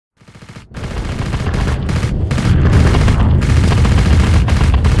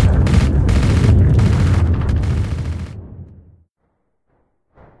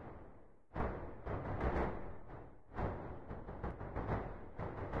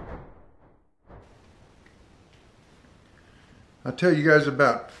I'll tell you guys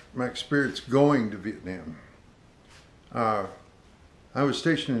about my experience going to Vietnam. I was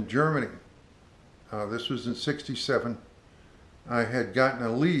stationed in Germany. This was in '67. I had gotten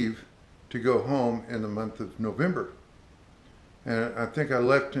a leave to go home in the month of November. And I think I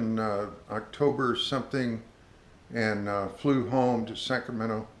left in October something and flew home to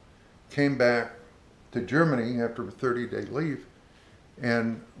Sacramento, came back to Germany after a 30-day leave,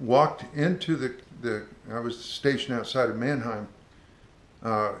 and walked into I was stationed outside of Mannheim,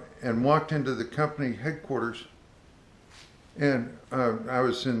 and walked into the company headquarters, and I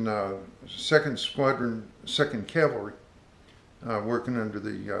was in 2nd Squadron, 2nd Cavalry, working under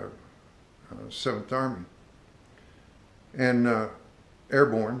the 7th Army, and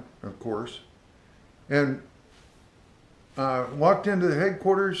airborne, of course, and walked into the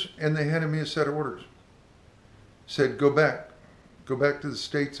headquarters, and they handed me a set of orders. Said, go back to the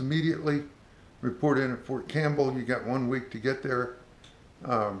States immediately, report in at Fort Campbell, you got 1 week to get there,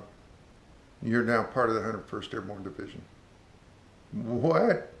 you're now part of the 101st Airborne Division.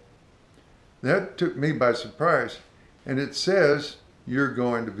 What? That took me by surprise. And it says, you're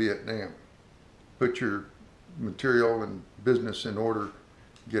going to Vietnam. Put your material and business in order,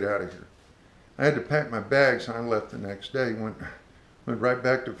 get out of here. I had to pack my bags, and I left the next day, went right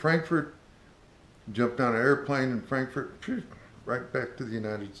back to Frankfurt, jumped on an airplane in Frankfurt, right back to the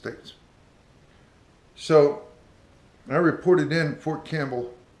United States. So I reported in Fort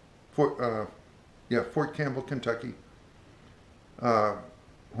Campbell, Fort Campbell, Kentucky.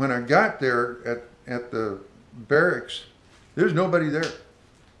 When I got there at the barracks, there's nobody there.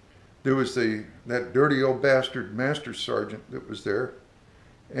 There was that dirty old bastard master sergeant that was there,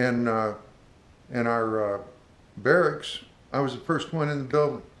 and our barracks, I was the first one in the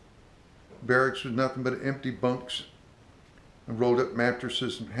building. Barracks was nothing but empty bunks, and rolled up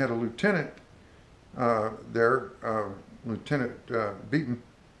mattresses, and had a lieutenant there, Lieutenant Beaton.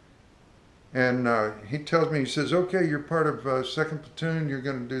 And he tells me, he says, okay, you're part of 2nd Platoon, you're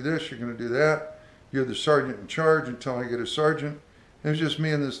going to do this, you're going to do that. You're the sergeant in charge until I get a sergeant. It was just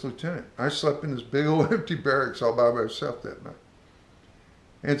me and this lieutenant. I slept in this big old empty barracks all by myself that night.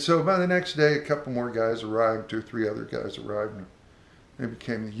 And so by the next day, a couple more guys arrived, 2 or 3 other guys arrived, and they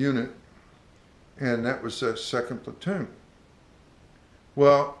became the unit. And that was 2nd Platoon.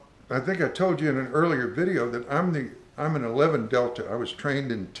 Well, I think I told you in an earlier video that I'm an 11 Delta. I was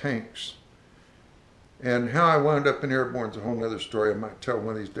trained in tanks. And how I wound up in airborne is a whole nother story I might tell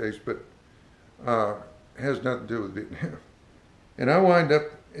one of these days, but it has nothing to do with Vietnam. And I wind up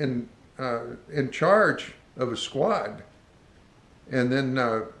in charge of a squad. And then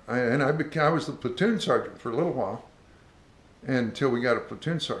I was the platoon sergeant for a little while until we got a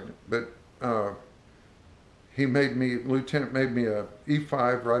platoon sergeant. But Lieutenant made me a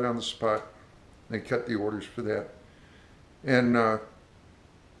E5 right on the spot. They cut the orders for that. And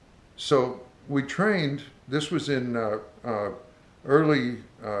so we trained, this was in early,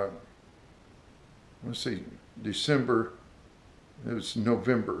 December, it was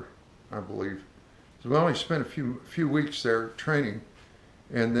November, I believe. So we only spent a few weeks there training,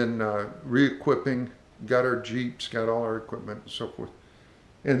 and then re-equipping, got our Jeeps, got all our equipment and so forth.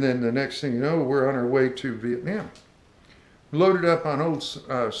 And then the next thing you know, we're on our way to Vietnam. Loaded up on old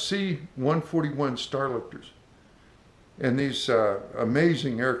C-141 Starlifters. And these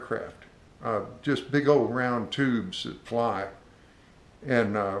amazing aircraft, just big old round tubes that fly.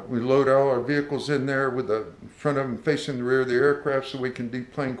 And we load all our vehicles in there with the front of them facing the rear of the aircraft so we can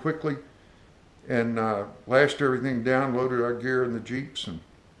deplane quickly. And lashed everything down, loaded our gear in the Jeeps, and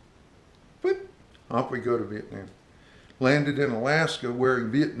whoop, off we go to Vietnam. Landed in Alaska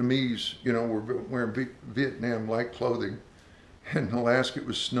wearing Vietnamese, we're wearing Vietnam-like clothing. And in Alaska it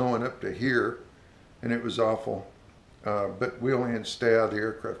was snowing up to here, and it was awful. But we only had to stay out of the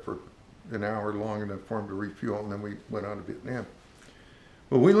aircraft for an hour long enough for them to refuel, and then we went on to Vietnam.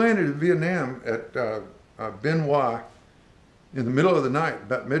 Well, we landed in Vietnam at Bien Hoa in the middle of the night,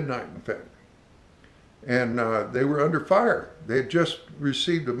 about midnight in fact. And they were under fire. They had just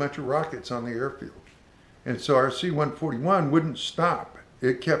received a bunch of rockets on the airfield. And so our C-141 wouldn't stop.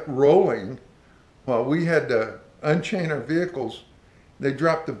 It kept rolling while we had to unchain our vehicles. They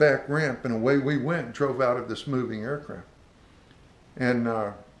dropped the back ramp, and away we went, drove out of this moving aircraft. And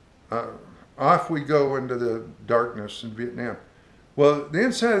off we go into the darkness in Vietnam. Well, the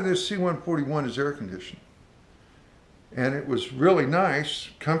inside of this C-141 is air conditioned. And it was really nice,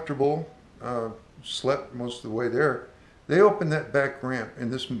 comfortable, slept most of the way there. They opened that back ramp,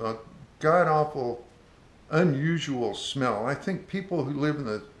 and this god-awful, unusual smell. I think people who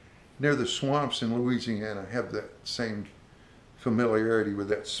live near the swamps in Louisiana have that same familiarity with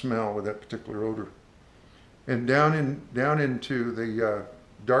that smell, with that particular odor. And down into the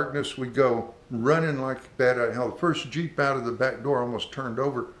darkness we go, running like bad out of hell. The first Jeep out of the back door almost turned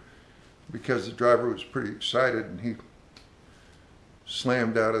over because the driver was pretty excited, and he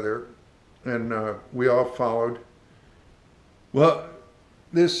slammed out of there. And we all followed. Well,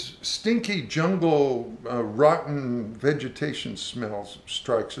 this stinky jungle, rotten vegetation smell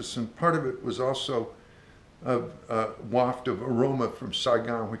strikes us, and part of it was also a waft of aroma from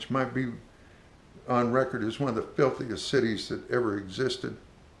Saigon, which might be on record as one of the filthiest cities that ever existed.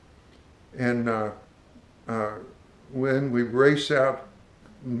 And when we race out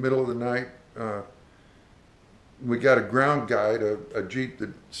in the middle of the night, we got a ground guide, a Jeep that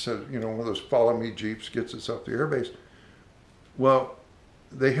says, you know, one of those follow me Jeeps, gets us up the airbase. Well,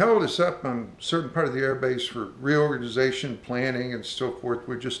 they held us up on a certain part of the airbase for reorganization, planning, and so forth.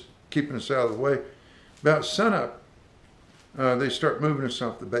 We're just keeping us out of the way. About sunup, they start moving us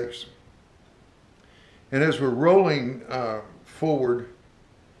off the base. And as we're rolling forward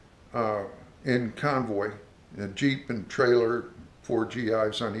in convoy, a Jeep and trailer, 4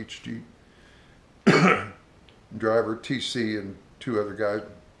 GIs on each Jeep, driver, TC, and 2 other guys.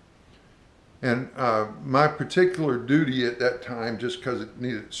 And my particular duty at that time, just because it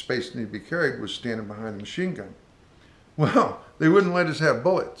needed space needed to be carried, was standing behind the machine gun. Well, they wouldn't let us have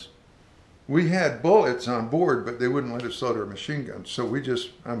bullets. We had bullets on board, but they wouldn't let us load our machine guns. So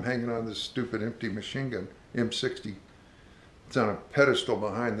I'm hanging on this stupid empty machine gun, M60. It's on a pedestal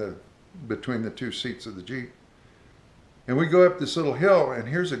between the 2 seats of the Jeep. And we go up this little hill, and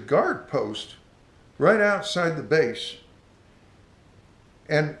here's a guard post right outside the base.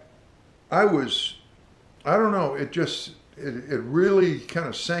 And I don't know, it really kind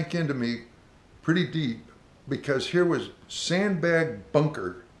of sank into me pretty deep, because here was sandbag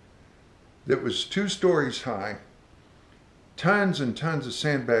bunker that was 2 stories high, tons and tons of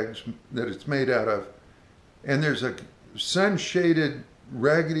sandbags that it's made out of, and there's a sun-shaded,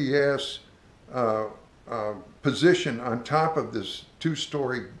 raggedy-ass position on top of this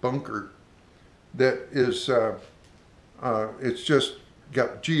 2-story bunker that is, it's just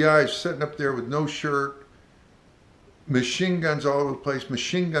got GIs sitting up there with no shirt, machine guns all over the place,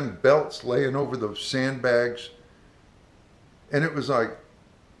 machine gun belts laying over the sandbags. And it was like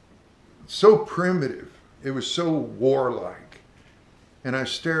so primitive. It was so warlike. And I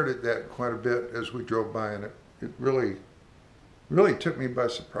stared at that quite a bit as we drove by, and it really took me by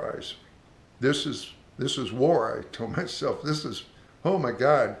surprise. This is war, I told myself. Oh my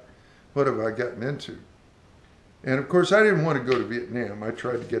God, what have I gotten into? And of course, I didn't want to go to Vietnam. I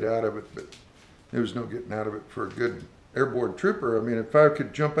tried to get out of it, but there was no getting out of it for a good airborne trooper. I mean, if I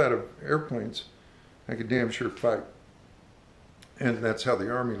could jump out of airplanes, I could damn sure fight. And that's how the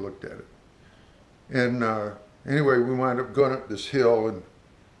Army looked at it. And anyway, we wound up going up this hill, and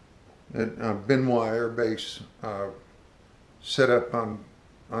at Bien Hoa Air Base, set up on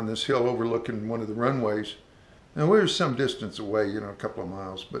this hill overlooking one of the runways. And we were some distance away, you know, a couple of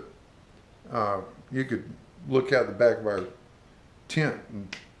miles, but you could look out the back of our tent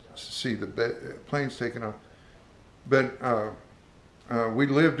and see the planes taking off. But we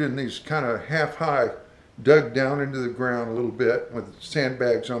lived in these kind of half-high, dug down into the ground a little bit with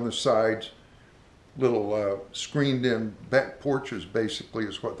sandbags on the sides, little screened-in back porches, basically,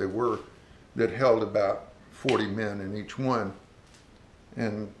 is what they were, that held about 40 men in each one.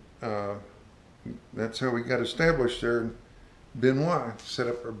 And that's how we got established there in Bien Hoa. Set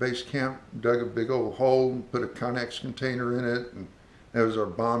up our base camp, dug a big old hole, put a Connex container in it, and that was our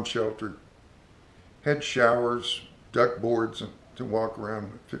bomb shelter. Had showers, duck boards to walk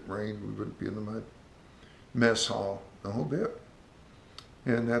around. If it rained, we wouldn't be in the mud. Mess hall, the whole bit.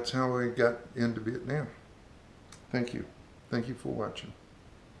 And that's how we got into Vietnam. Thank you. Thank you for watching.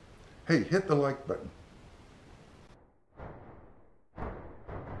 Hey, hit the like button.